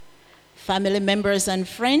family members and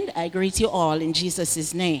friends, I greet you all in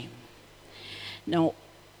Jesus' name. Now,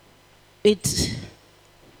 it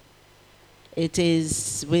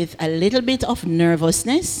is with a little bit of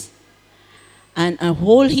nervousness and a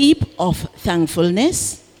whole heap of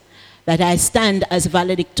thankfulness that I stand as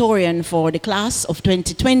valedictorian for the class of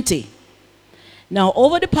 2020. Now,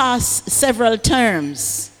 over the past several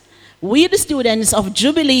terms, we, the students of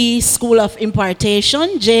Jubilee School of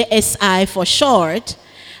Impartation, JSI for short,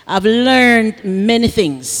 have learned many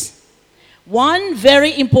things. One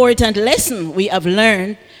very important lesson we have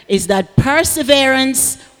learned is that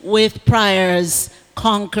perseverance with prayers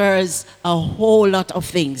conquers a whole lot of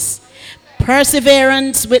things.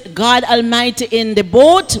 Perseverance with God Almighty in the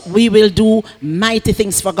boat, we will do mighty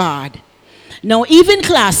things for God. Now, even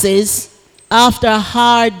classes, after a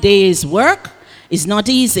hard day's work, is not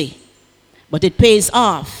easy, but it pays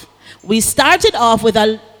off. We started off with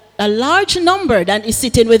a large number that is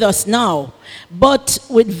sitting with us now, but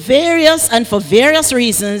with for various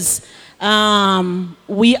reasons,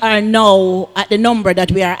 we are now at the number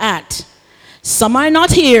that we are at. Some are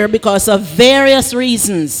not here because of various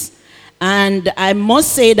reasons, and I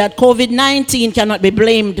must say that COVID-19 cannot be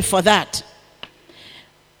blamed for that.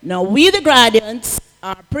 Now, we the graduates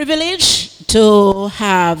are privileged to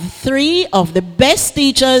have 3 of the best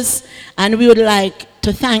teachers, and we would like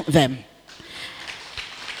to thank them.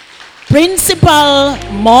 Principal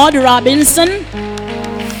Maud Robinson,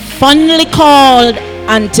 fondly called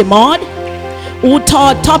Auntie Maud, who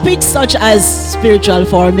taught topics such as spiritual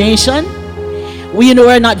formation. We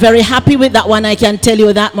were not very happy with that one, I can tell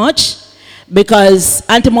you that much, because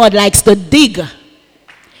Auntie Maud likes to dig.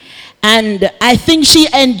 And I think she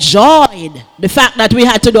enjoyed the fact that we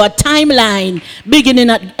had to do a timeline beginning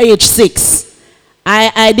at age 6.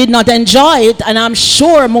 I did not enjoy it, and I'm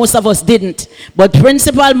sure most of us didn't. But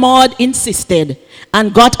Principal Maud insisted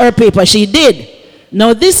and got her paper. She did.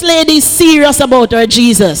 Now, this lady is serious about her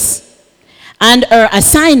Jesus and her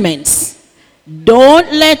assignments.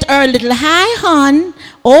 Don't let her little hi, hon,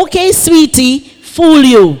 okay, sweetie, fool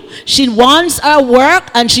you. She wants her work,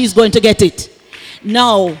 and she's going to get it.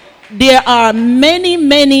 Now, there are many,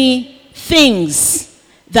 many things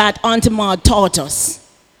that Auntie Maud taught us,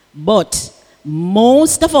 but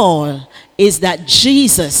most of all is that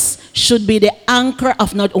Jesus should be the anchor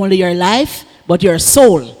of not only your life, but your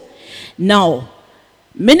soul. Now,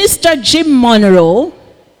 Minister Jim Monroe,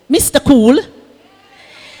 Mr. Cool,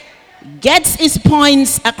 gets his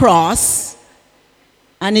points across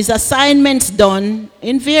and his assignments done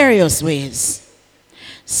in various ways.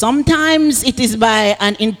 Sometimes it is by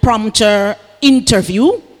an impromptu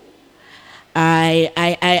interview.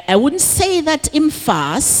 I wouldn't say that him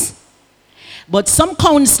fast, but some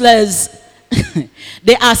counselors,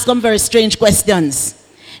 they ask them very strange questions.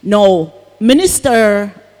 Now,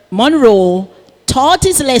 Minister Monroe taught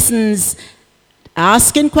his lessons,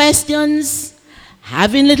 asking questions,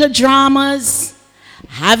 having little dramas,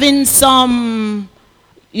 having some,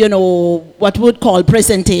 what we would call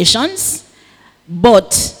presentations.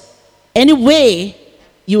 But anyway,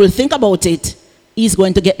 you will think about it, he's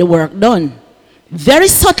going to get the work done. Very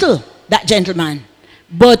subtle, that gentleman.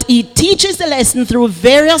 But he teaches the lesson through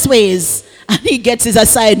various ways, and he gets his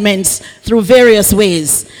assignments through various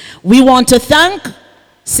ways. We want to thank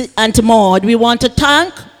Auntie Maud. We want to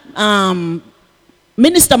thank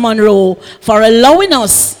Minister Monroe for allowing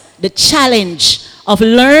us the challenge of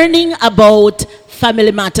learning about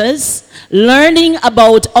family matters, learning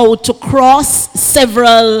about how to cross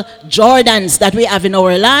several Jordans that we have in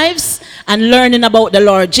our lives, and learning about the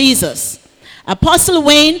Lord Jesus. Apostle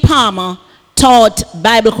Wayne Palmer taught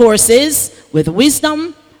Bible courses with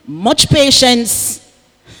wisdom, much patience,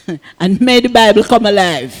 and made the Bible come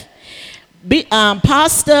alive.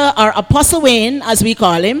 Pastor, or Apostle Wayne, as we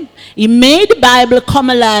call him, he made the Bible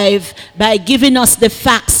come alive by giving us the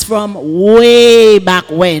facts from way back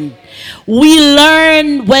when. We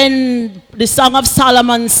learn when the Song of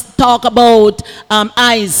Solomon talk about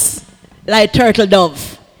eyes like turtle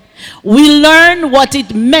dove. We learn what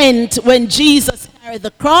it meant when Jesus carried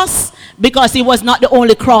the cross, because he was not the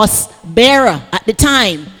only cross bearer at the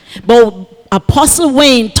time. But Apostle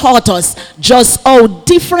Wayne taught us just how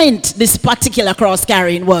different this particular cross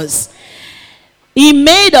carrying was. He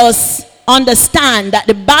made us understand that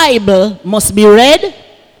the Bible must be read,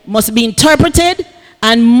 must be interpreted,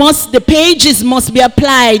 and the pages must be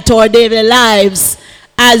applied to our daily lives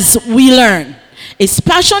as we learn. His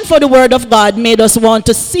passion for the Word of God made us want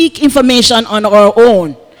to seek information on our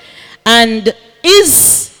own. And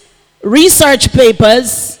his research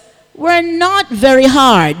papers were not very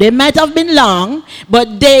hard. They might have been long,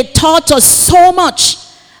 but they taught us so much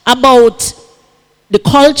about the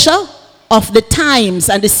culture, of the times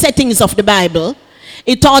and the settings of the Bible.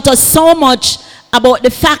 It taught us so much about the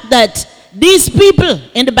fact that these people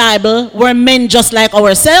in the Bible were men just like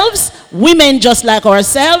ourselves, women just like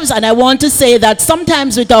ourselves, and I want to say that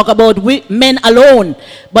sometimes we talk about men alone,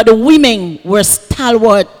 but the women were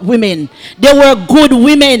stalwart women. They were good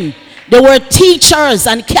women. They were teachers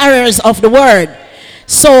and carriers of the word.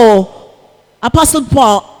 So Apostle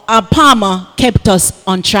Palmer kept us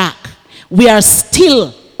on track. We are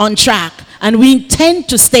still on track, and we intend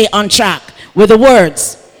to stay on track with the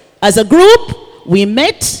words. As a group, we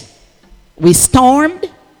met, we stormed,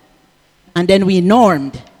 and then we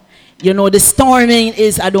normed. You know, the storming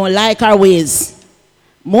is, I don't like our ways.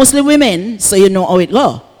 Mostly women, so you know how it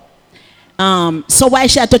go. So why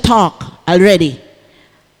she had to talk already?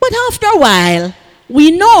 But after a while, we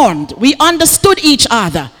normed. We understood each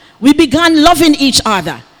other. We began loving each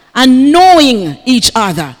other and knowing each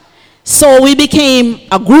other. So we became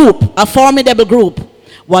a group, a formidable group.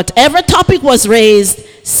 Whatever topic was raised,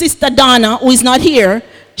 Sister Donna, who is not here,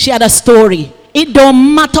 she had a story. It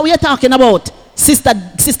don't matter what you're talking about.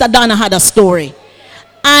 Sister Donna had a story.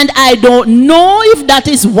 And I don't know if that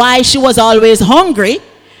is why she was always hungry.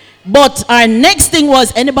 But our next thing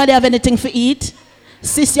was, anybody have anything to eat?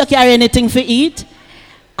 Sister, you carry anything to eat?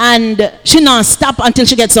 And she not stop until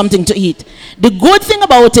she gets something to eat. The good thing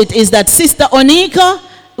about it is that Sister Onika,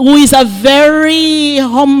 who is a very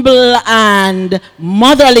humble and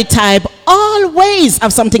motherly type, always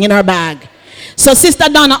have something in her bag. So Sister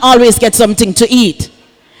Donna always gets something to eat.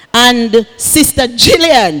 And Sister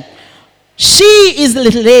Jillian, she is the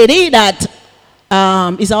little lady that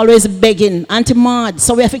is always begging, Auntie Maud,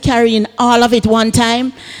 so we have to carry in all of it one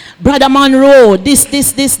time. Brother Monroe, this.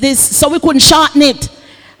 So we couldn't shorten it.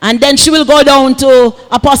 And then she will go down to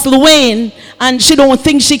Apostle Wayne, and she don't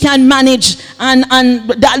think she can manage. And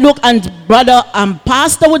that look, and brother and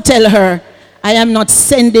pastor would tell her, I am not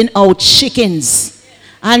sending out chickens.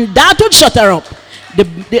 And that would shut her up.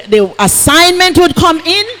 The assignment would come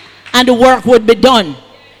in, and the work would be done.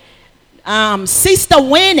 Sister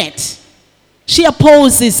Waynette, she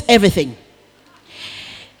opposes everything.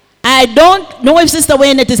 I don't know if Sister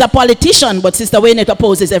Waynette is a politician, but Sister Waynette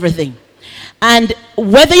opposes everything. And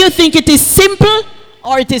whether you think it is simple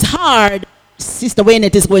or it is hard, Sister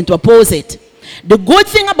Waynette is going to oppose it. The good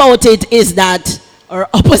thing about it is that our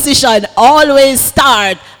opposition always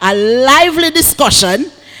start a lively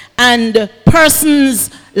discussion, and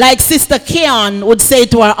persons like Sister Keon would say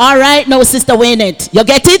to her, all right, now Sister Waynette, you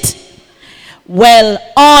get it? Well,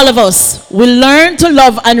 all of us will learn to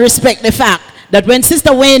love and respect the fact that when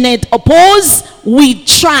Sister Waynette opposes, we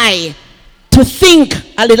try to think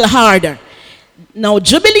a little harder. Now,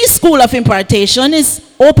 Jubilee School of Impartation is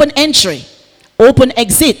open entry, open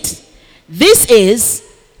exit. This is,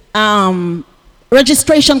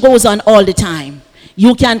 registration goes on all the time.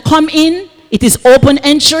 You can come in, it is open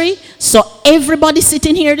entry, so everybody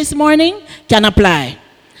sitting here this morning can apply.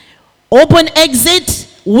 Open exit,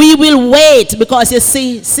 we will wait, because you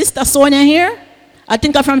see, Sister Sonia here, I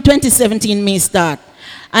think I'm from 2017 may start.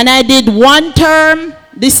 And I did one term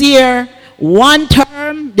this year, one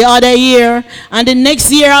term the other year, and the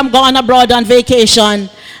next year I'm going abroad on vacation,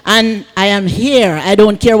 and I am here. I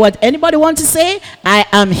don't care what anybody wants to say, I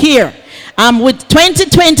am here. I'm with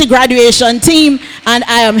 2020 graduation team, and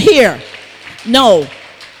I am here. No,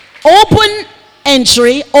 open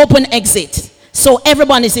entry, open exit. So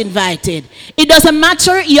everyone is invited. It doesn't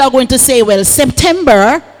matter, you are going to say, well,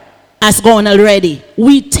 September has gone already.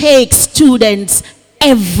 We take students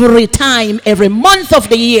every time, every month of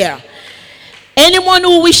the year. Anyone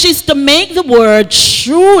who wishes to make the word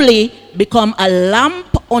truly become a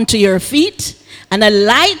lamp unto your feet and a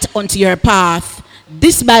light unto your path,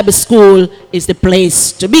 this Bible school is the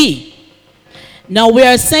place to be. Now we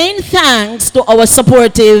are saying thanks to our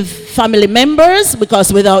supportive family members,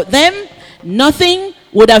 because without them, nothing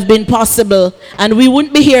would have been possible, and we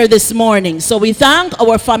wouldn't be here this morning. So we thank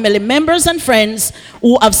our family members and friends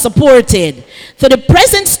who have supported. For the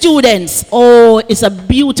present students, oh, it's a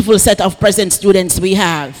beautiful set of present students we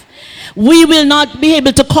have. We will not be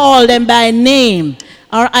able to call them by name,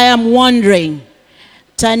 or I am wondering.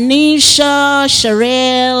 Tanisha,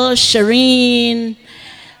 Sherelle, Shireen,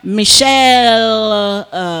 Michelle,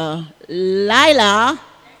 Lila,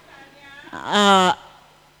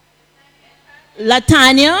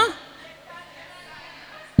 Latanya,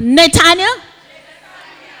 Netanya.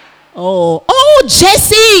 Oh,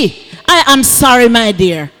 Jessie. I am sorry, my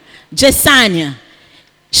dear. Jessania.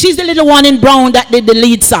 She's the little one in brown that did the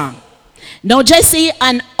lead song. Now, Jessie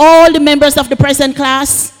and all the members of the present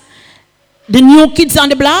class, the new kids on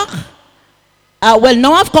the block, Well,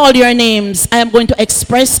 now I've called your names, I am going to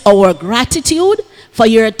express our gratitude for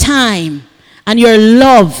your time and your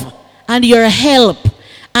love and your help.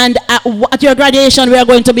 And at your graduation, we are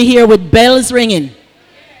going to be here with bells ringing.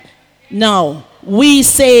 Now, we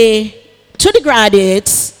say to the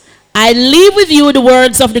graduates, I leave with you the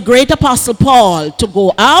words of the great Apostle Paul to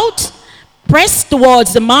go out, press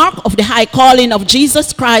towards the mark of the high calling of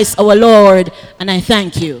Jesus Christ our Lord, and I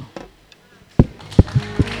thank you.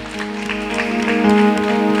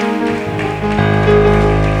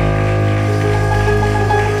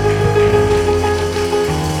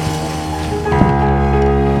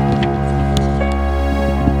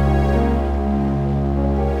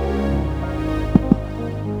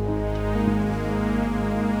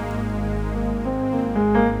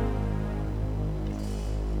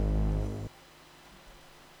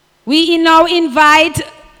 We now invite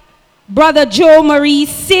Brother Joe Marie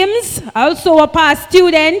Sims, also a past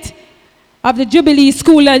student of the Jubilee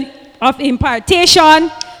School of Impartation,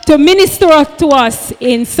 to minister to us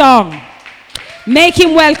in song. Make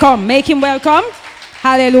him welcome. Make him welcome.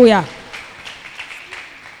 Hallelujah.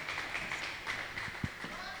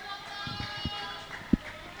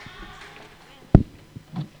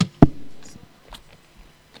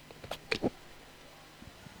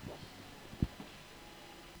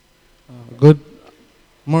 Good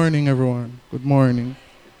morning, everyone. Good morning.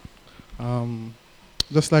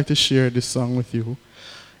 Just like to share this song with you.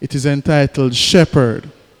 It is entitled Shepherd.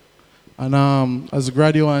 And as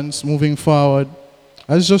graduates moving forward,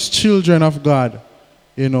 as just children of God,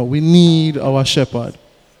 you know, we need our shepherd.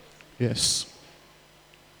 Yes.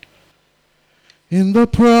 In the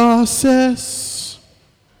process,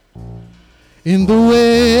 in the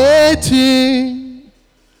waiting,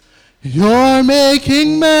 you're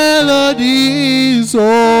making melodies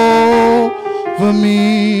over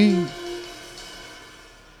me,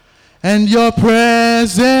 and your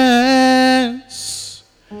presence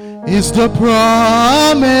is the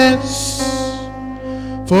promise,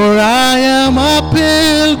 for I am a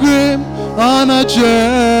pilgrim on a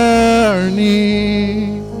journey,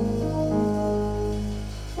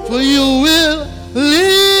 for you will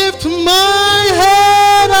lift my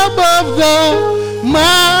head above the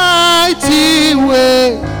mighty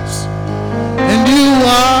waves, and you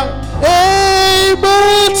are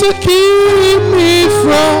able to keep me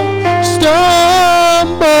from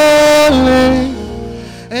stumbling,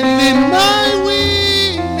 and in my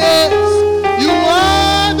weakness you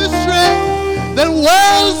are the strength that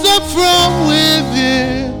wells up from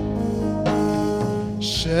within.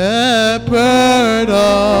 Shepherd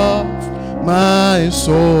of my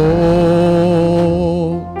soul,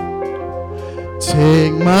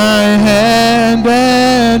 take my hand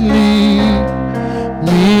and lead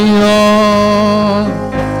me on.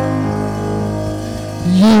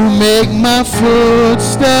 You make my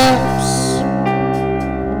footsteps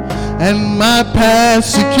and my path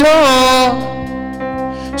secure,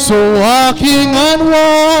 so walking on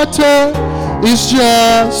water is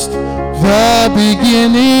just the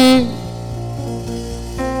beginning.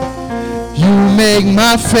 You make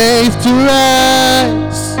my faith to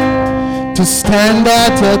rise, to stand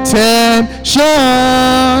at attention,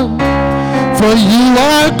 for you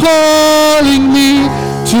are calling me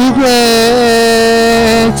to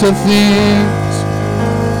greater things.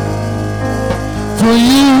 For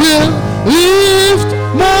you will lift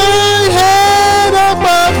my head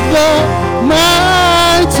above the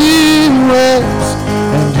mighty waves,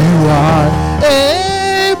 and you are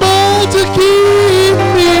able to keep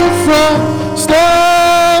me from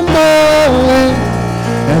stumbling,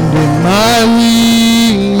 and in my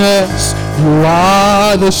weakness you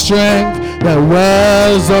are the strength that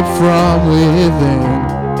wells up from within.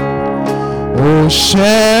 O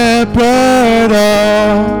shepherd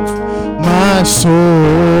of my soul,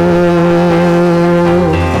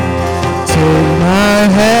 take my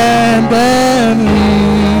hand and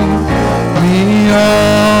lead me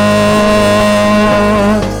on,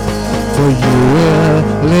 for you will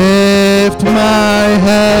lift my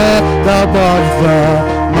head above the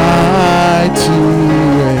mighty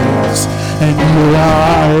waves, and you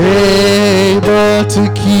are able to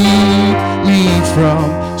keep me from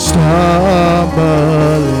stumbling,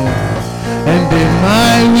 and in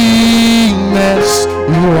my weakness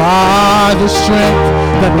you are the strength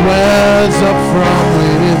that wells up from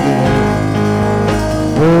within.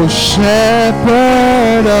 O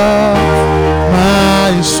shepherd of my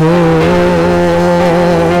soul,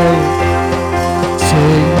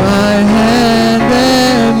 take my hand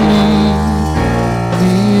and lead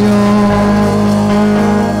me on.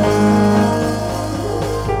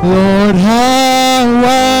 Lord, how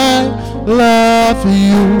I love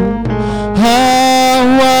you, how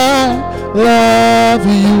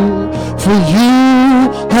for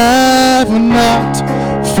you have not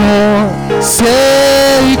forsaken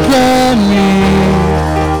me.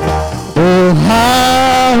 Oh,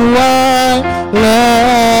 how I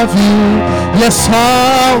love you. Yes,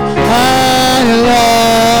 how I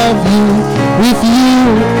love you. With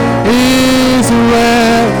you is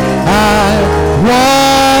where I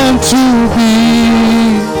want to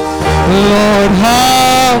be. Lord,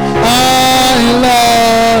 how I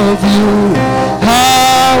love you.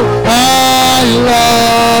 How I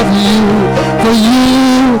love you. For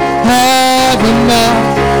you have not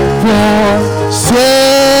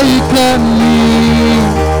forsaken me.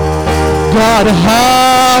 God,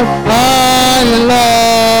 how I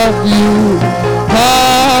love you.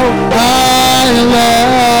 How I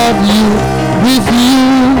love you. With you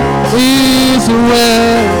is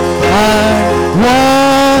where I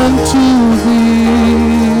want to be.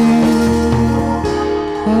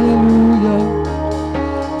 Hallelujah.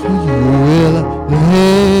 For you will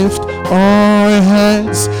lift our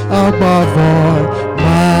hands above our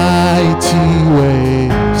mighty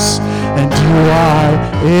waves, and you are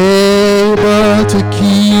able to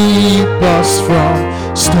keep us from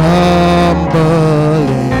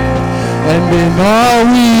stumbling. And in our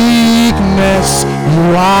weakness,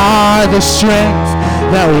 you are the strength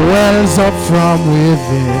that wells up from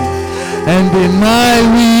within. And in my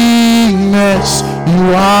weakness,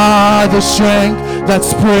 you are the strength that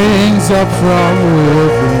springs up from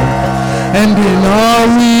within. And in our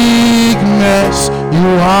weakness, you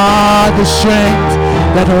are the strength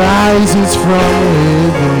that rises from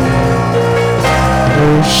within. O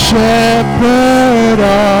shepherd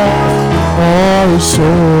of our souls,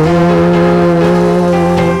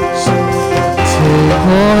 take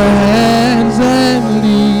our hands and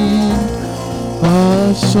lead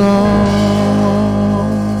us on.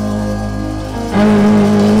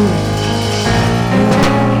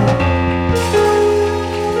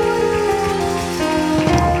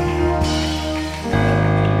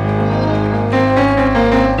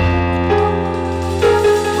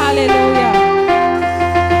 Hallelujah.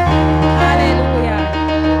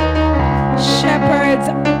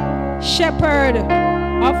 Shepherd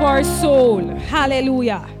of our soul.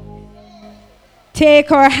 Hallelujah.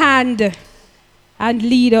 Take our hand and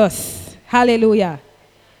lead us. Hallelujah.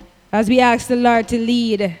 As we ask the Lord to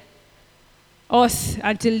lead us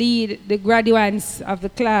and to lead the graduates of the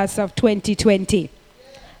class of 2020.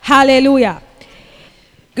 Hallelujah.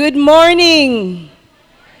 Good morning.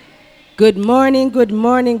 Good morning, good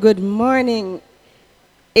morning, good morning.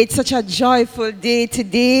 It's such a joyful day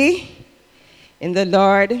today in the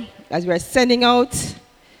Lord as we're sending out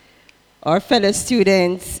our fellow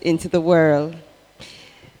students into the world.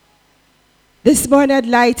 This morning I'd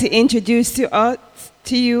like to introduce to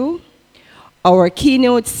you our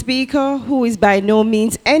keynote speaker, who is by no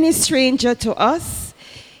means any stranger to us.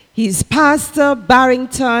 He's Pastor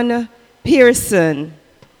Barrington Pearson.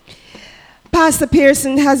 Pastor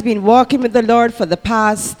Pearson has been walking with the Lord for the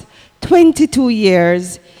past 22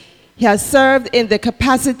 years. He has served in the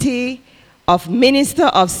capacity of Minister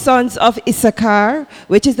of Sons of Issachar,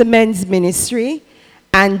 which is the men's ministry,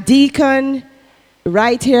 and deacon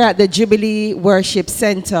right here at the Jubilee Worship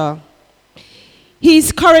Center.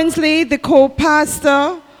 He's currently the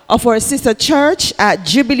co-pastor of our sister church at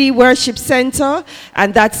Jubilee Worship Center,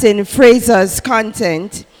 and that's in Fraser's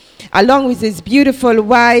Content, along with his beautiful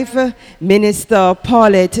wife, Minister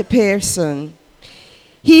Paulette Pearson.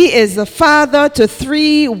 He is the father to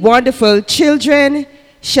 3 wonderful children,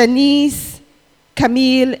 Shanice,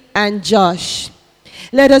 Camille, and Josh.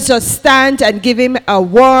 Let us just stand and give him a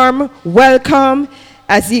warm welcome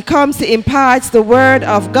as he comes to impart the word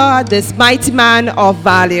of God, this mighty man of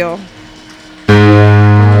value.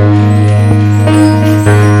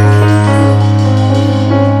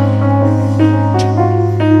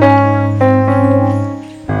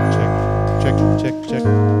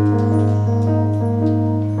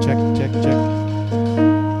 Check.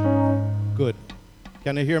 Good.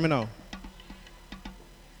 Can you hear me now?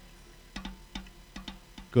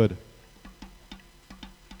 Good.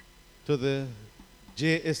 To the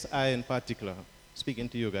JSI in particular, speaking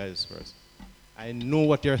to you guys first, I know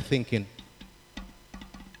what you're thinking.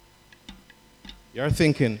 You're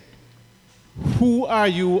thinking, who are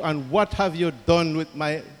you and what have you done with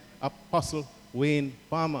my Apostle Wayne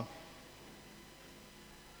Palmer?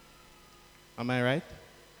 Am I right?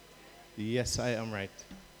 Yes, I am right.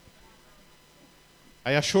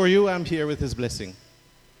 I assure you I'm here with his blessing.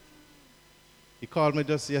 He called me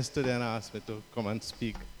just yesterday and asked me to come and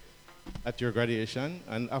speak at your graduation.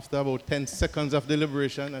 And after about 10 seconds of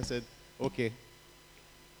deliberation, I said, okay.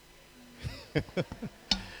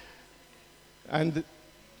 And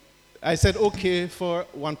I said okay for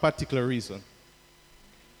one particular reason.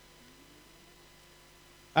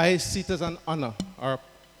 I see it as an honor or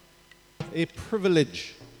a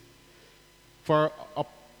privilege for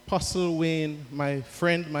Apostle Wayne, my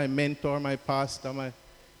friend, my mentor, my pastor, my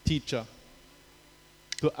teacher,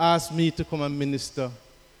 to ask me to come and minister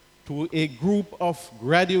to a group of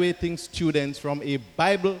graduating students from a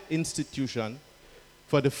Bible institution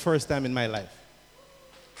for the first time in my life.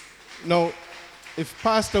 Now, if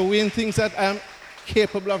Pastor Wayne thinks that I'm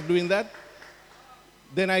capable of doing that,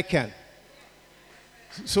 then I can.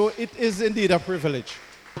 So it is indeed a privilege.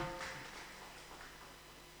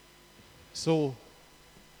 So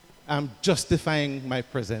I'm justifying my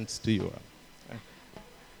presence to you.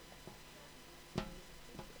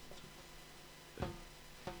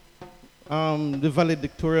 The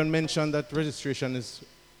valedictorian mentioned that registration is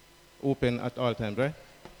open at all times, right?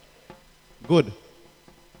 Good.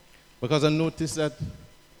 Because I noticed that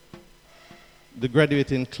the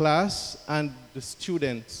graduating class and the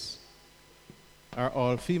students are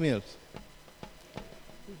all females.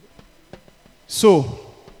 So,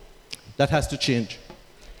 that has to change.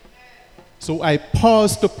 So I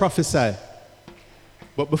pause to prophesy.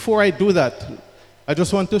 But before I do that, I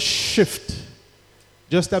just want to shift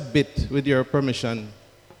just a bit, with your permission,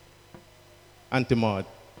 Auntie Maud.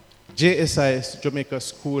 JSI is Jamaica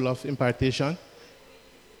School of Impartation.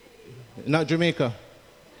 Not Jamaica,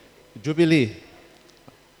 Jubilee.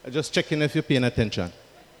 I'm just checking if you're paying attention.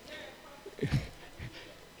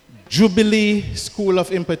 Jubilee School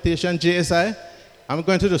of Impartation, JSI. I'm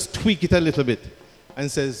going to just tweak it a little bit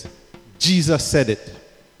and says, Jesus said it.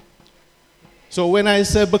 So when I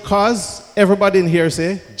say because, everybody in here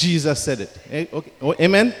say, Jesus said it. Okay. Oh,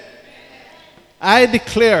 amen? I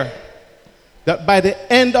declare that by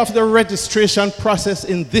the end of the registration process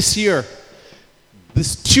in this year, the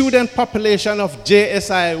student population of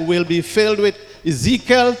JSI will be filled with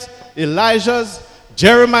Ezekiel's, Elijah's,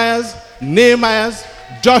 Jeremiah's, Nehemiah's,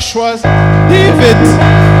 Joshua's, David's,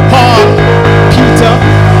 Paul, Peter,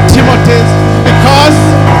 Timothy's, because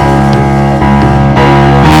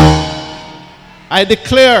I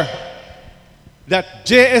declare that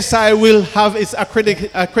JSI will have its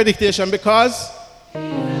accreditation, because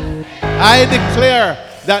I declare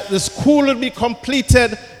that the school will be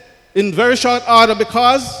completed in very short order,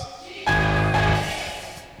 because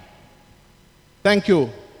thank you.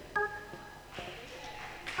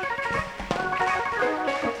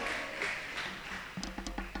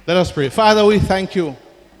 Let us pray. Father, we thank you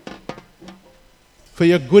for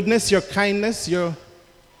your goodness, your kindness, your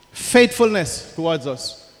faithfulness towards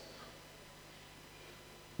us.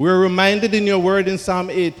 We're reminded in your word in Psalm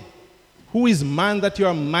 8, who is man that you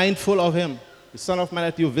are mindful of him, the Son of Man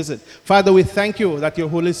that you visit. Father, we thank you that your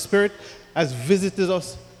Holy Spirit has visited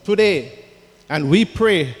us today, and we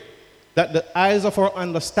pray that the eyes of our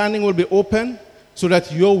understanding will be open so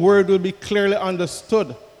that your word will be clearly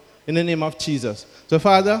understood in the name of Jesus. So,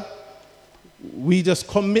 Father, we just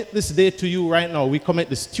commit this day to you right now. We commit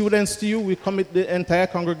the students to you. We commit the entire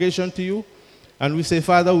congregation to you. And we say,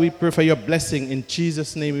 Father, we pray for your blessing. In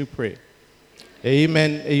Jesus' name we pray.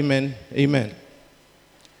 Amen, amen, amen.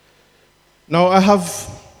 Now, I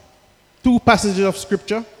have two passages of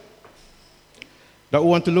scripture that we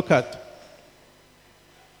want to look at.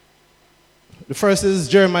 The first is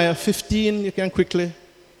Jeremiah 15. You can quickly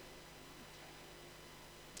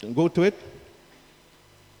go to it.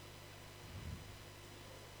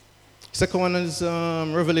 Second one is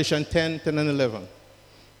Revelation 10, 10 and 11.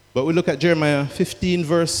 But we look at Jeremiah 15,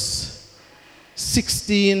 verse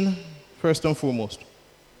 16, first and foremost.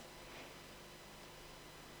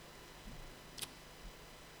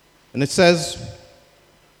 And it says,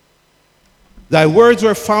 thy words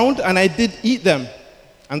were found, and I did eat them.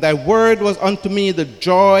 And thy word was unto me the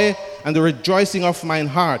joy and the rejoicing of mine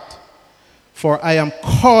heart. For I am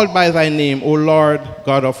called by thy name, O Lord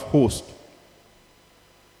God of hosts.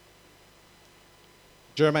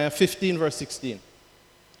 Jeremiah 15, verse 16.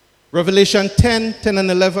 Revelation 10, 10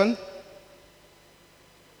 and 11.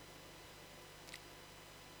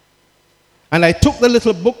 And I took the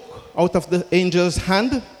little book out of the angel's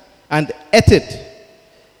hand and ate it.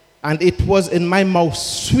 And it was in my mouth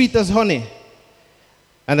sweet as honey.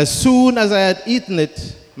 And as soon as I had eaten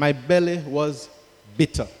it, my belly was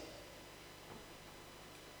bitter.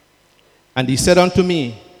 And he said unto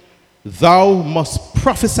me, thou must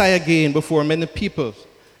prophesy again before many peoples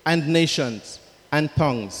and nations and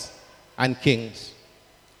tongues and kings.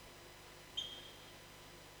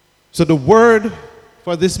 So the word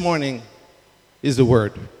for this morning is the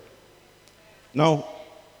word. Now,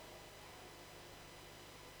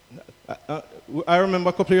 I remember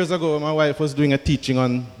a couple of years ago, my wife was doing a teaching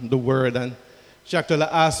on the word, and she actually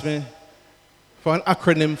asked me for an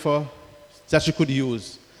acronym that she could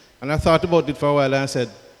use. And I thought about it for a while, and I said,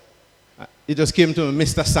 it just came to me,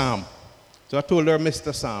 Mr. Sam. So I told her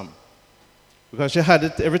Mr. Sam, because she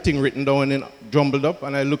had everything written down and jumbled up,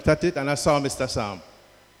 and I looked at it, and I saw Mr. Sam.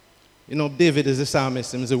 You know, David is a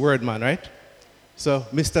psalmist, he's a word man, right? So,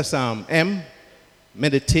 Mr. Sam, M,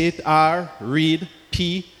 meditate, R, read,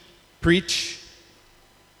 P, preach.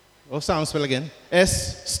 Oh, Psalm spell again.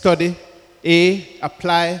 S, study. A,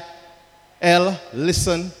 apply. L,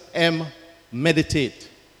 listen. M, meditate.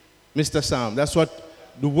 Mr. Sam. That's what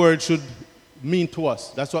the word should mean to us.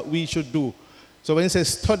 That's what we should do. So when it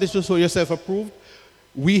says study to show yourself approved,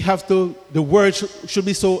 the word should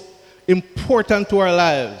be so important to our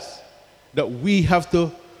lives that we have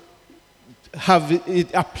to have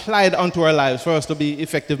it applied onto our lives for us to be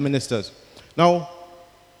effective ministers. Now,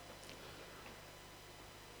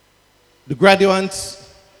 the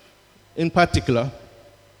graduates in particular,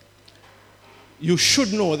 you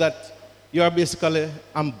should know that you are basically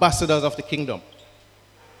ambassadors of the kingdom.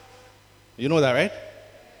 You know that, right?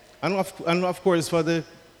 And of course for the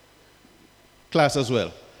class as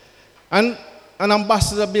well. And an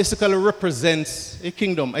ambassador basically represents a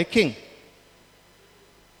kingdom, a king.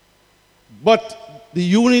 But the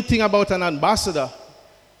unique thing about an ambassador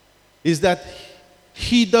is that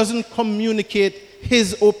he doesn't communicate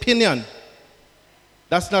his opinion.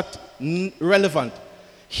 That's not relevant.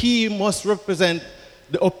 He must represent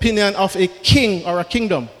the opinion of a king or a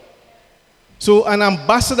kingdom. So an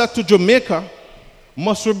ambassador to Jamaica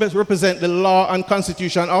must represent the law and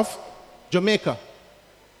constitution of Jamaica.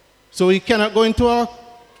 So he cannot go into a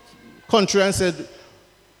country and say,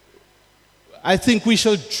 I think we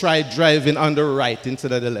should try driving on the right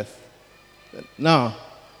instead of the left. No,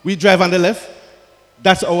 we drive on the left.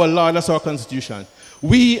 That's our law, that's our constitution.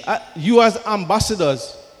 You as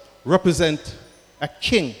ambassadors represent a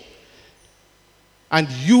king. And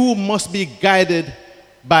you must be guided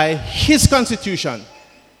by his constitution,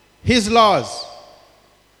 his laws,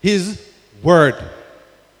 his word.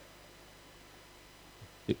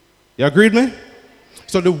 You agreed with me?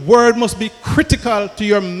 So the word must be critical to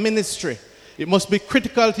your ministry. It must be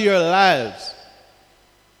critical to your lives.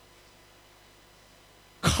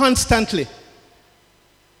 Constantly.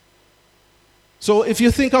 So if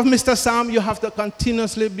you think of Mr. Sam, you have to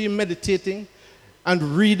continuously be meditating and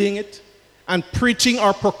reading it and preaching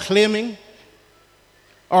or proclaiming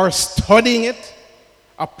or studying it,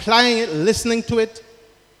 applying it, listening to it,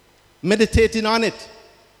 meditating on it.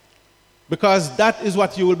 Because that is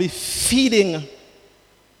what you will be feeding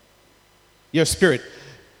your spirit.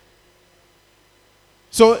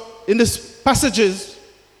 So in these passages,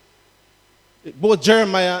 both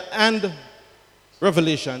Jeremiah and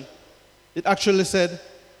Revelation, it actually said,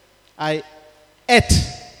 I ate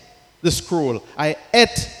the scroll. I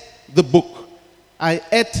ate the book. I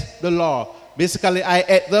ate the law. Basically, I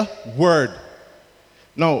ate the word.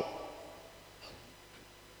 Now,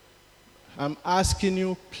 I'm asking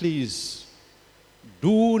you, please,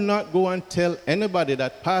 do not go and tell anybody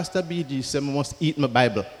that Pastor BG said I must eat my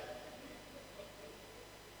Bible.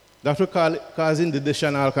 That will cause indigestion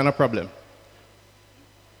and all kind of problem.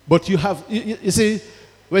 But you see,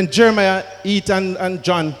 when Jeremiah eat and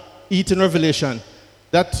John eat in Revelation,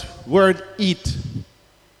 that word eat,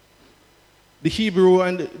 the Hebrew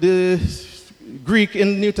and the Greek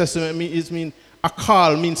in the New Testament mean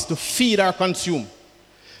akal, means to feed or consume.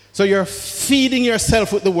 So you're feeding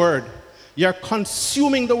yourself with the word. You're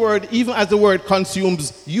consuming the word even as the word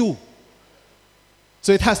consumes you.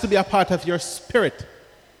 So it has to be a part of your spirit.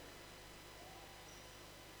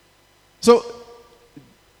 So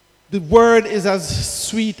the word is as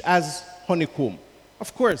sweet as honeycomb.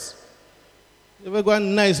 Of course. If we go on a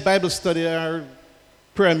nice Bible study or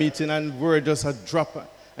prayer meeting and word just a drop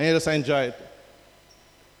and you just enjoy it.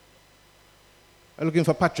 I'm looking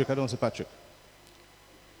for Patrick. I don't see Patrick.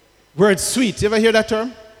 Word sweet. You ever hear that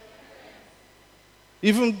term?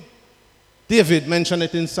 Even David mentioned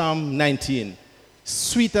it in Psalm 19.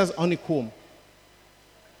 Sweet as honeycomb.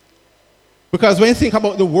 Because when you think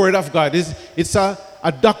about the word of God, it's a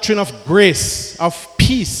doctrine of grace, of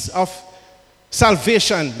peace, of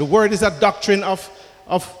salvation. The word is a doctrine of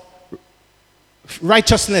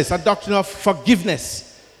righteousness, a doctrine of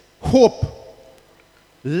forgiveness, hope,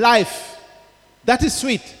 life. That is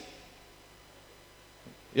sweet.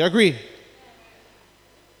 You agree?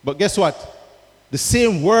 But guess what? The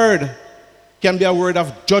same word can be a word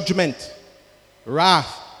of judgment,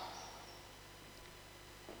 wrath,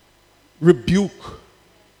 rebuke.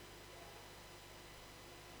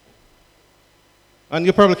 And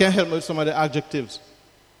you probably can help me with some of the adjectives.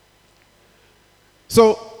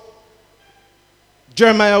 So,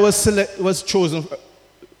 Jeremiah was chosen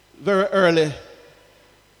very early.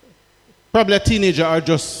 Probably a teenager or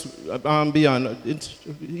just beyond. It's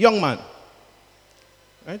a young man.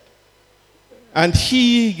 Right? And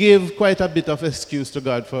he gave quite a bit of excuse to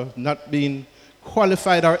God for not being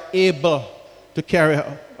qualified or able to carry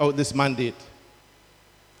out this mandate.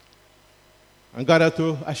 And God had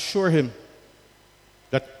to assure him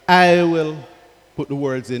that I will put the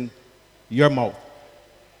words in your mouth.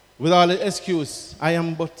 With all the excuse, I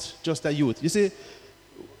am but just a youth. You see,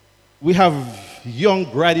 we have young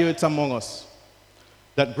graduates among us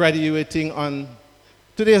that graduating on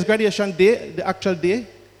today's graduation day, the actual day,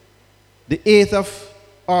 the 8th of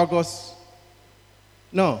August,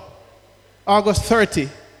 no, August 30,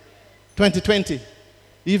 2020.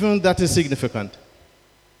 Even that is significant.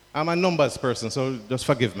 I'm a numbers person, so just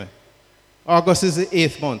forgive me. August is the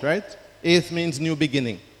 8th month, right? 8th means new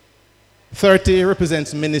beginning. 30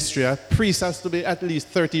 represents ministry. A priest has to be at least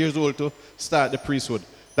 30 years old to start the priesthood.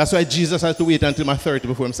 That's why Jesus had to wait until my 30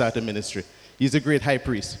 before he started ministry. He's a great high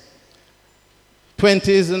priest.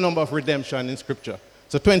 20 is the number of redemption in Scripture.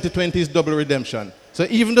 So 2020 is double redemption. So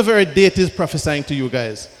even the very date is prophesying to you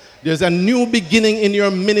guys. There's a new beginning in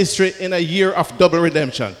your ministry in a year of double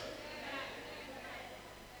redemption.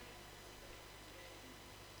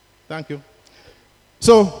 Thank you.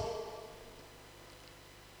 So,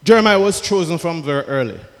 Jeremiah was chosen from very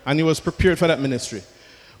early, and he was prepared for that ministry.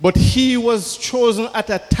 But he was chosen at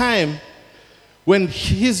a time when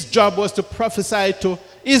his job was to prophesy to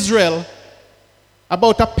Israel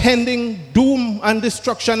about a pending doom and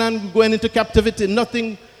destruction and going into captivity.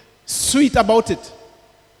 Nothing sweet about it.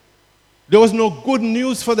 There was no good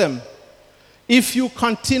news for them. If you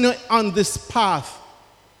continue on this path,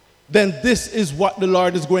 then this is what the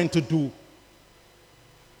Lord is going to do.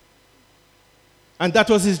 And that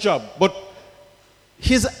was his job. But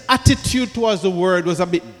his attitude towards the word was a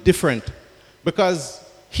bit different, because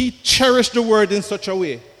he cherished the word in such a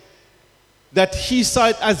way that he saw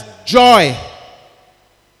it as joy.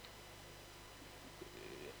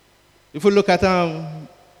 If we look at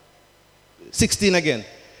 16 again.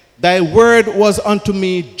 Thy word was unto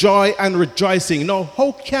me joy and rejoicing. Now,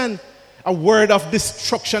 how can a word of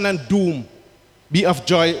destruction and doom be of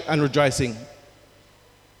joy and rejoicing?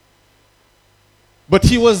 But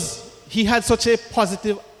he had such a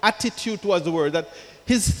positive attitude towards the word that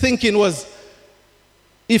his thinking was,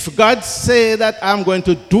 if God say that I'm going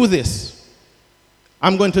to do this,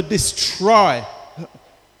 I'm going to destroy.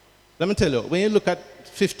 Let me tell you, when you look at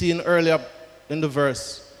 15 earlier in the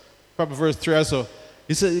verse, probably verse 3 or so,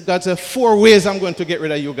 he said, God said, 4 ways I'm going to get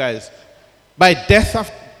rid of you guys. By death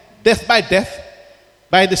by death,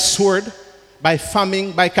 by the sword, by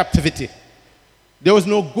famine, by captivity. There was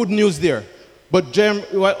no good news there. But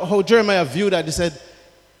how Jeremiah viewed that, he said,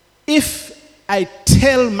 if I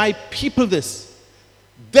tell my people this,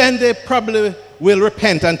 then they probably will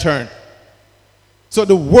repent and turn. So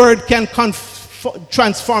the word can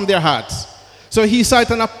transform their hearts. So he saw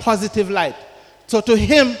it in a positive light. So to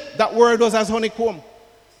him, that word was as honeycomb,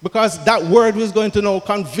 because that word was going to now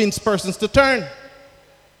convince persons to turn.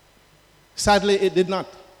 Sadly, it did not.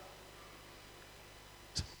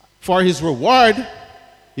 For his reward,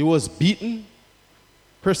 he was beaten,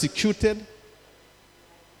 persecuted,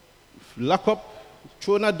 locked up,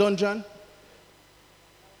 thrown in a dungeon,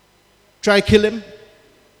 try to kill him.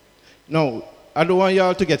 No, I don't want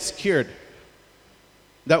y'all to get scared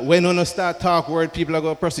that when you start talk word, people are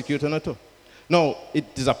going to persecute you too. No, it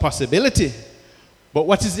is a possibility. But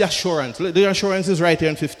what is the assurance? The assurance is right here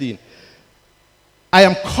in 15. I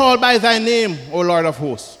am called by thy name, O Lord of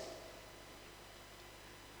hosts.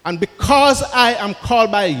 And because I am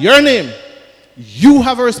called by your name, you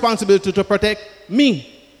have a responsibility to protect me.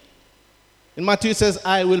 In Matthew it says,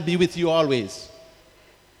 I will be with you always.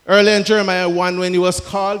 Earlier in Jeremiah 1, when he was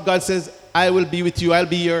called, God says, I will be with you. I'll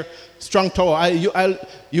be your strong tower.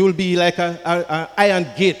 You will be like an iron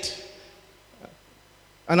gate.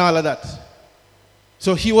 And all of that.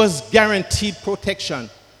 So he was guaranteed protection.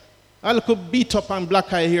 I could beat up and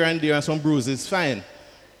black eye here and there and some bruises, fine.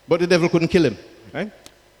 But the devil couldn't kill him. Right?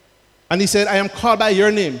 And he said, I am called by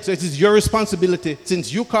your name. So it is your responsibility,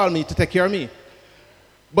 since you called me, to take care of me.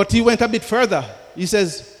 But he went a bit further. He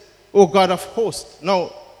says, O God of hosts.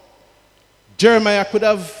 Now, Jeremiah could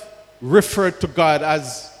have referred to God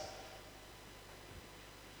as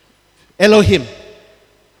Elohim,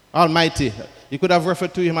 Almighty. He could have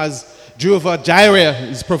referred to him as Jehovah Jireh,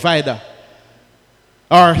 his provider,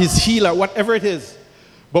 or his healer, whatever it is.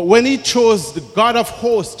 But when he chose the God of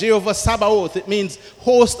hosts, Jehovah Sabaoth, it means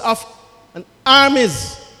host of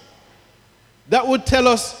armies that would tell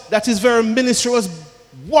us that his very ministry was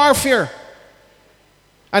warfare.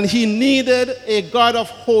 And he needed a God of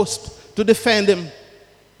hosts to defend him.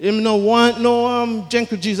 Him no want no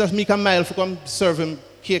gentle Jesus make a mile for come serve him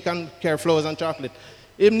cake and care flowers and chocolate.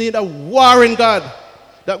 Him need a warring God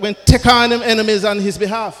that will take on him enemies on his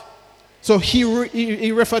behalf. So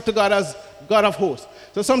he referred to God as God of hosts.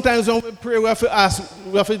 So sometimes when we pray, we have to ask,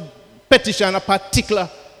 we have to petition a particular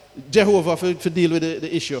Jehovah to deal with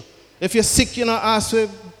the issue. If you're sick, you know, ask for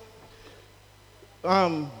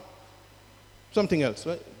something else,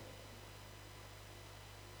 right?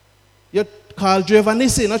 You call Jehovah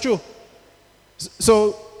Nissi, not true?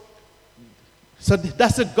 So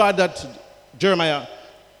that's the God that Jeremiah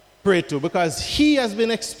prayed to, because he has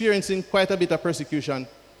been experiencing quite a bit of persecution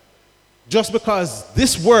just because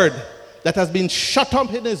this word that has been shut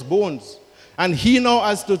up in his bones, and he now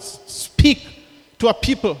has to speak to a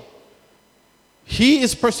people. He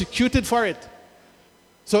is persecuted for it.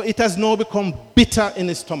 So it has now become bitter in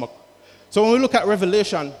his stomach. So when we look at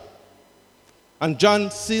Revelation, and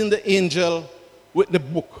John seeing the angel with the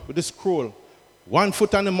book, with the scroll, 1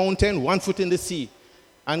 foot on the mountain, 1 foot in the sea.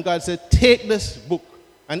 And God said, take this book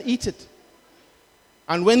and eat it.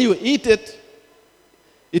 And when you eat it,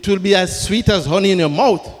 it will be as sweet as honey in your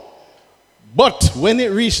mouth. But when it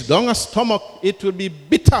reaches down your stomach, it will be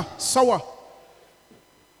bitter, sour.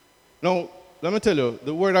 Now, let me tell you,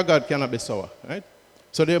 the word of God cannot be sour, right?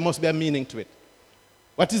 So there must be a meaning to it.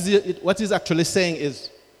 What is actually saying is,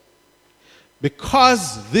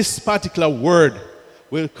 because this particular word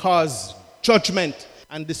will cause judgment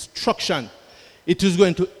and destruction, it is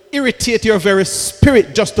going to irritate your very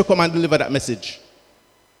spirit just to come and deliver that message.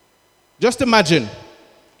 Just imagine,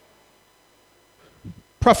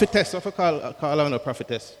 prophetess, if I call her a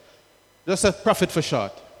prophetess, just a prophet for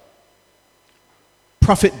short.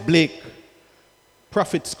 Prophet Blake,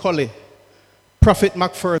 Prophet Scully, Prophet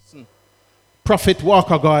McPherson, Prophet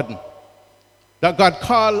Walker Gordon. That God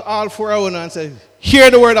called all four of them and said, hear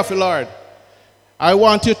the word of the Lord. I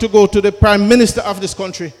want you to go to the prime minister of this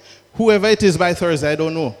country, whoever it is by Thursday, I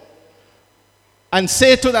don't know, and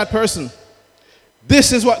say to that person,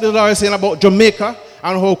 this is what the Lord is saying about Jamaica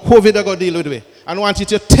and how COVID are going to deal with it. And I want you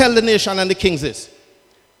to tell the nation and the kings this.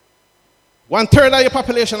 1/3 of your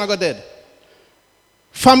population are going to dead.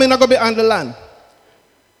 Famine are going to be on the land.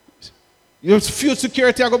 Your food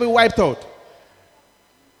security are going to be wiped out.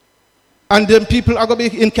 And then people are going to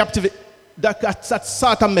be in captivity. That's that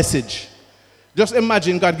sort of message. Just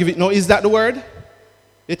imagine God give it. No, is that the word?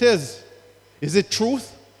 It is. Is it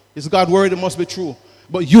truth? It's God's word, it must be true.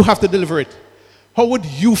 But you have to deliver it. How would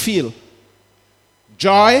you feel?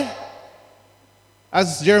 Joy?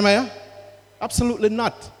 As Jeremiah? Absolutely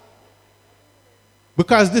not.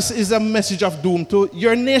 Because this is a message of doom to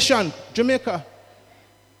your nation, Jamaica.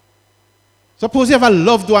 Suppose you have a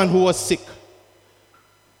loved one who was sick.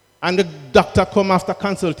 And the doctor come after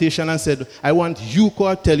consultation and said, I want you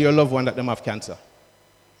to tell your loved one that they have cancer.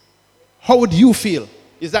 How would you feel?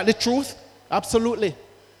 Is that the truth? Absolutely.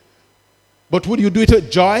 But would you do it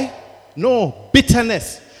with joy? No,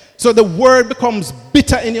 bitterness. So the word becomes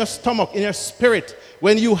bitter in your stomach, in your spirit,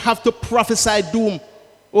 when you have to prophesy doom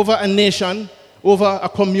over a nation, over a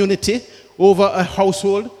community, over a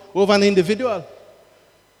household, over an individual.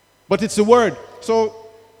 But it's the word. So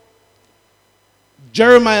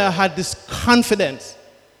Jeremiah had this confidence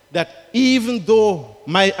that even though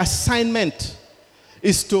my assignment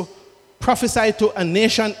is to prophesy to a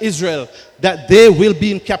nation, Israel, that they will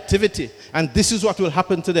be in captivity, and this is what will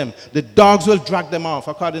happen to them. The dogs will drag them off,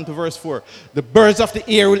 according to verse 4. The birds of the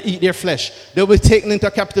air will eat their flesh. They will be taken into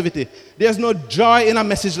captivity. There's no joy in a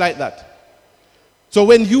message like that. So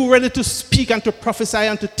when you're ready to speak and to prophesy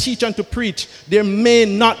and to teach and to preach, there may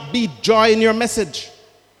not be joy in your message.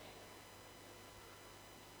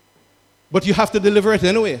 But you have to deliver it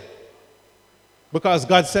anyway. Because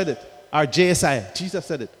God said it. Or JSI, Jesus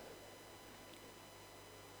said it.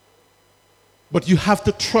 But you have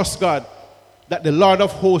to trust God that the Lord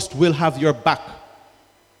of hosts will have your back.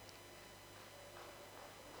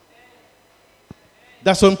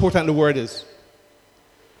 That's how important the word is.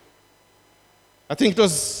 I think it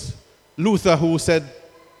was Luther who said,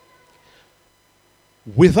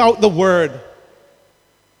 without the word,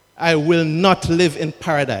 I will not live in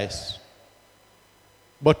paradise.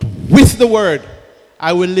 But with the word,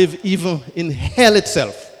 I will live even in hell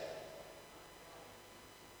itself.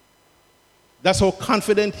 That's how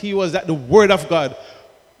confident he was that the word of God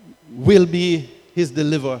will be his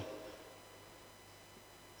deliverer,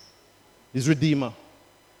 his redeemer,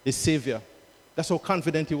 his savior. That's how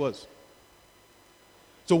confident he was.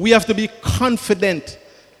 So we have to be confident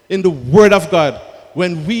in the Word of God,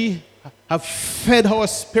 when we have fed our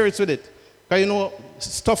spirits with it. Because you know,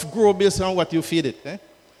 stuff grows based on what you feed it. Eh?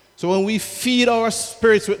 So when we feed our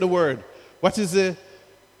spirits with the Word, what is the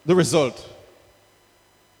result?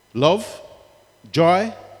 Love,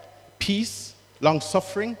 joy, peace,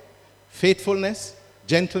 long-suffering, faithfulness,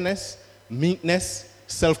 gentleness, meekness,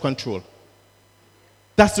 self-control.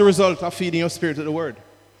 That's the result of feeding your spirit with the Word.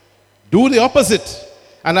 Do the opposite.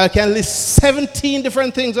 And I can list 17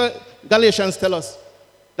 different things that Galatians tell us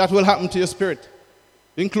that will happen to your spirit,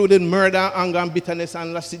 including murder, anger, and bitterness,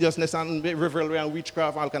 and lasciviousness, and revelry, and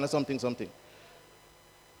witchcraft, all kind of something.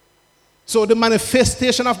 So the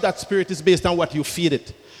manifestation of that spirit is based on what you feed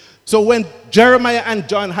it. So when Jeremiah and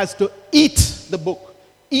John has to eat the book,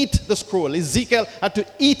 eat the scroll, Ezekiel had to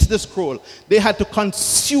eat the scroll, they had to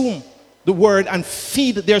consume the word and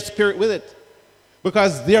feed their spirit with it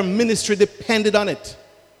because their ministry depended on it.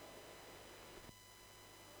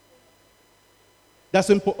 That's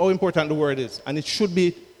how important the word is, and it should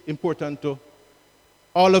be important to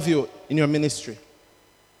all of you in your ministry.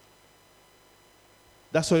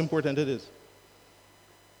 That's how important it is.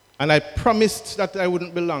 And I promised that I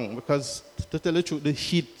wouldn't be long because, to tell the truth, the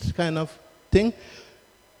heat kind of thing.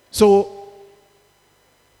 So,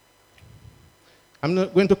 I'm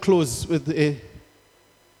not going to close with a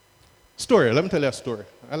story. Let me tell you a story.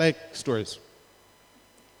 I like stories.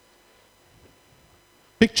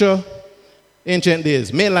 Picture ancient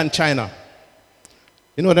days, mainland China.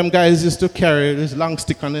 You know, them guys used to carry this long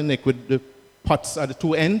stick on the neck with the pots at the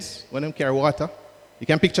two ends when they carry water. You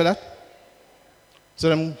can picture that? So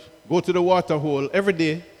them go to the water hole every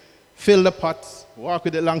day, fill the pots, walk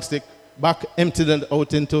with the long stick, back, empty them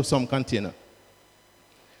out into some container.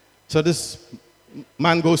 So this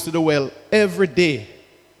man goes to the well every day,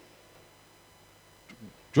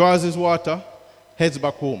 draws his water, heads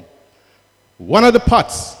back home. One of the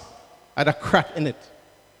pots had a crack in it.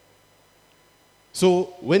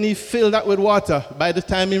 So when he filled that with water, by the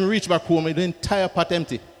time he reached back home, the entire pot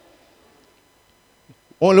empty.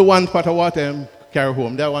 Only one pot of water him carry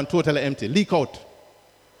home. That one totally empty, leak out.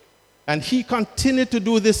 And he continued to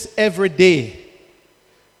do this every day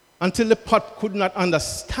until the pot could not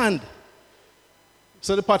understand.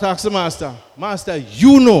 So the pot asked the master, "Master,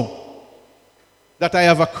 you know that I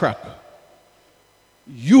have a crack.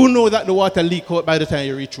 You know that the water leak out by the time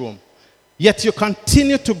you reach home. Yet you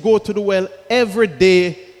continue to go to the well every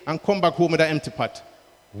day and come back home with an empty pot.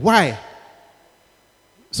 Why?"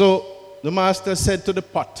 So the master said to the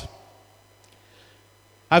pot,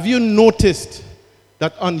 "Have you noticed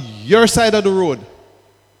that on your side of the road,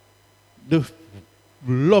 the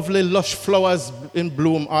lovely lush flowers in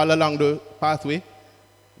bloom all along the pathway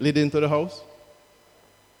leading to the house?"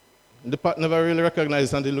 The pot never really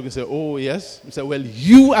recognized it until he looked and said, "Oh, yes." He said, "Well,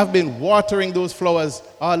 you have been watering those flowers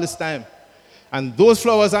all this time. And those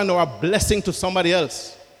flowers are now a blessing to somebody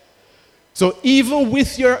else. So even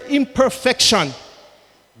with your imperfection,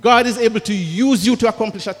 God is able to use you to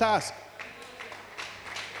accomplish a task."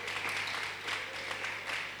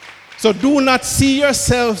 So do not see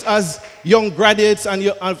yourselves as young graduates and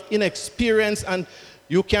you're inexperienced and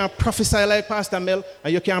you can't prophesy like Pastor Mel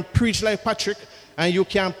and you can't preach like Patrick and you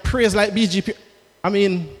can't praise like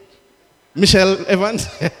Michelle Evans.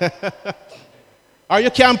 Or you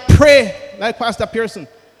can't pray like Pastor Pearson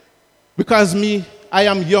because I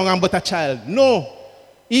am young and but a child. No,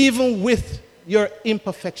 even with your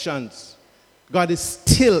imperfections, God is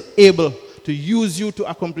still able to use you to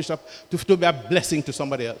accomplish, to be a blessing to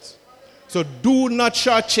somebody else. So do not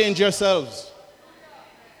shortchange yourselves.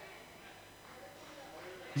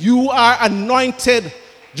 You are anointed.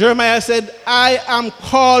 Jeremiah said, "I am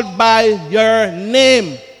called by your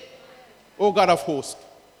name, O God of hosts."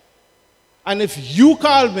 And if you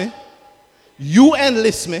call me, you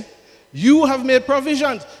enlist me, you have made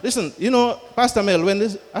provisions. Listen, you know, Pastor Mel,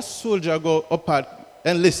 when a soldier go up and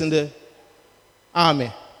enlist in the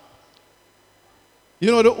army, you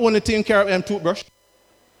know the only thing carry them toothbrush?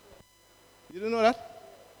 You didn't know that?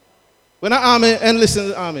 When an army enlists in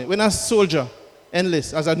the army, when a soldier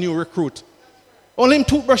enlists as a new recruit, only him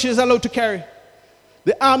toothbrush is allowed to carry.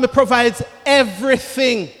 The army provides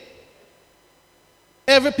everything.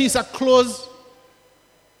 Every piece of clothes,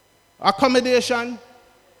 accommodation,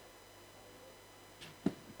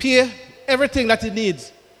 pay, everything that he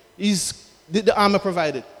needs is the army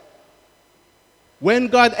provided. When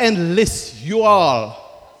God enlists you all,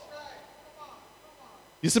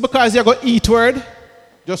 you see, because you're going to eat word,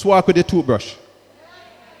 just walk with the toothbrush.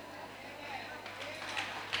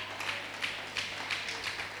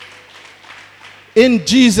 In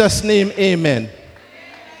Jesus' name, amen.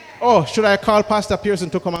 Oh, should I call Pastor Pearson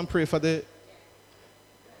to come and pray for the...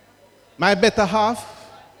 My better half,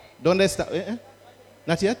 don't they start?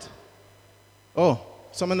 Not yet? Oh,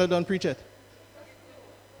 someone don't preach it.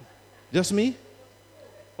 Just me?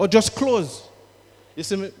 Or just close? You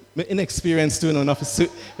see, me inexperienced too, when I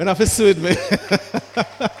suit me.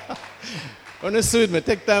 When I suit me,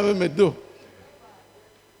 take time with me, do.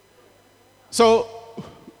 So,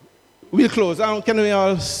 we'll close. Can we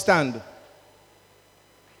all stand?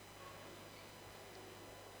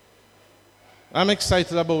 I'm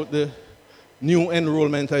excited about the new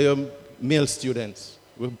enrollment of your male students.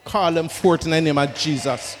 We'll call them forth in the name of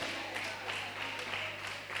Jesus.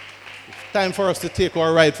 Time for us to take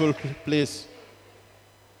our rightful place.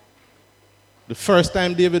 The first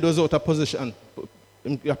time David was out of position,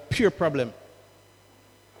 a pure problem.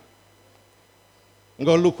 I'm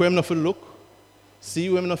going to look where I'm not to look, see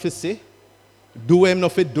where I'm not to see, do where I'm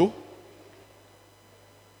not to do.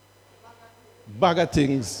 Bag of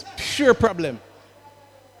things, pure problem.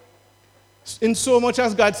 In so much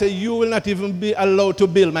as God said, you will not even be allowed to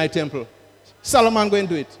build my temple. Solomon going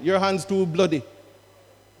to do it. Your hands too bloody.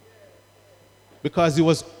 Because he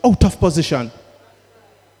was out of position.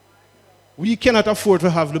 We cannot afford to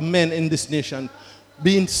have the men in this nation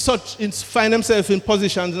find themselves in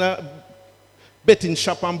positions in a betting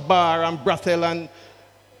shop and bar and brothel and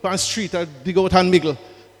on street and dig out and miggle.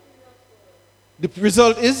 The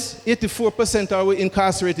result is 84% are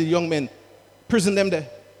incarcerated young men. Prison them there.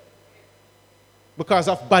 Because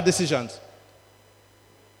of bad decisions.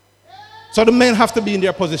 So the men have to be in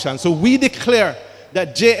their position. So we declare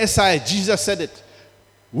that JSI, Jesus said it,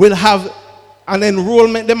 will have an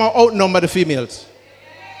enrollment. Them are outnumber the females.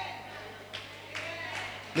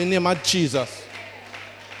 In the name of Jesus.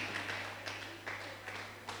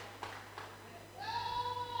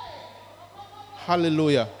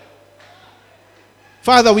 Hallelujah.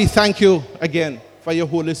 Father, we thank you again for your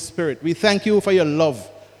Holy Spirit. We thank you for your love.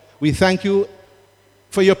 We thank you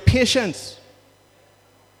for your patience.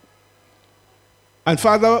 And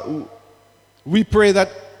Father, we pray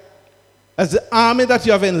that as the army that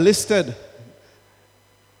you have enlisted,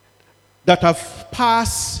 that have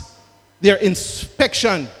passed their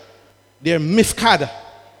inspection, their MIFCAD,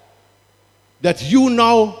 that you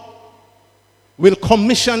now will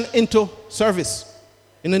commission into service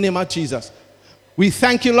in the name of Jesus. We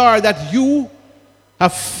thank you, Lord, that you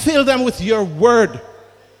have filled them with your word.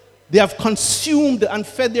 They have consumed and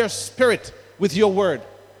fed their spirit with your word.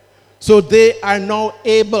 So they are now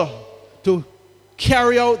able to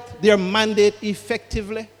carry out their mandate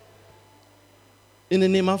effectively in the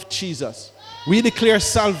name of Jesus. We declare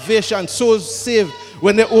salvation, souls saved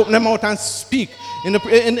when they open their mouth and speak.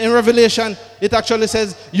 In Revelation, it actually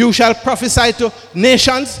says, you shall prophesy to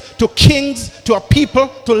nations, to kings, to a people,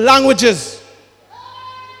 to languages.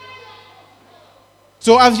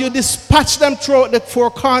 So as you dispatch them throughout the four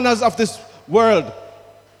corners of this world,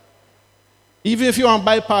 even if you want to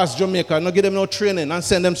bypass Jamaica, not give them no training and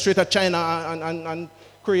send them straight to China and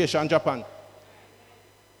Croatia and Japan,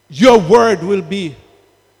 your word will be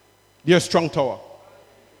their strong tower.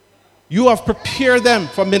 You have prepared them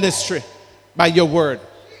for ministry by your word.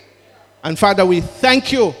 And Father, we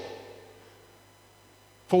thank you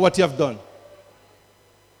for what you have done.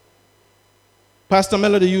 Pastor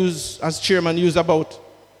Melody as chairman, used about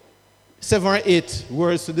 7 or 8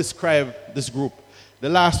 words to describe this group. The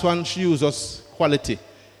last one she used was quality.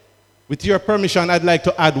 With your permission, I'd like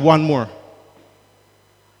to add one more.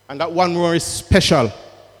 And that one more is special.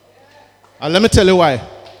 And let me tell you why.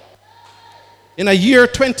 In a year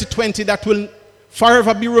 2020 that will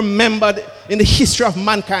forever be remembered in the history of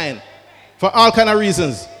mankind for all kind of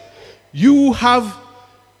reasons, you have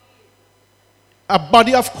a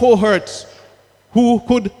body of cohorts who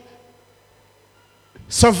could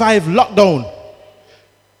survive lockdown.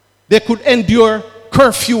 They could endure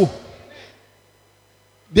curfew.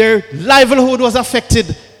 Their livelihood was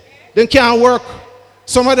affected. They can't work.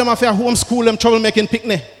 Some of them have to homeschool them, troublemaking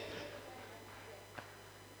picnic.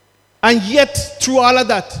 And yet, through all of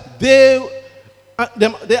that, they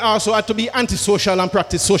also had to be antisocial and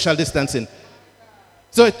practice social distancing.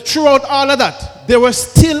 So throughout all of that, they were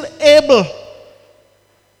still able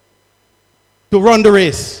to run the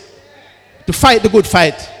race, to fight the good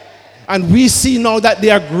fight. And we see now that they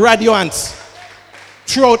are graduates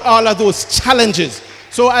throughout all of those challenges.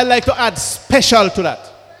 So I like to add special to that.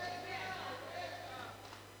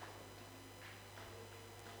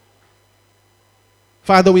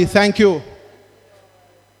 Father, we thank you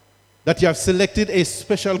that you have selected a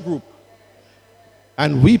special group.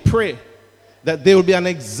 And we pray that they will be an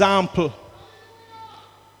example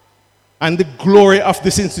and the glory of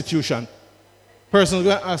this institution. Persons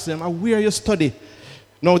will ask them, where you study?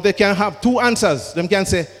 Now they can have two answers. They can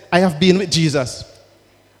say, I have been with Jesus.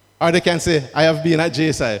 Or they can say, I have been at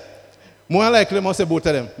JSI. More likely, they must say both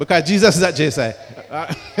of them. Because Jesus is at JSI.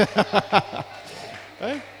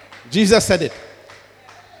 Right? Jesus said it.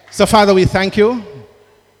 So Father, we thank you.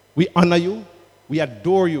 We honor you. We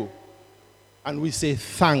adore you. And we say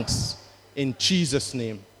thanks in Jesus'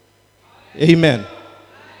 name. Amen.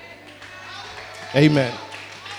 Amen.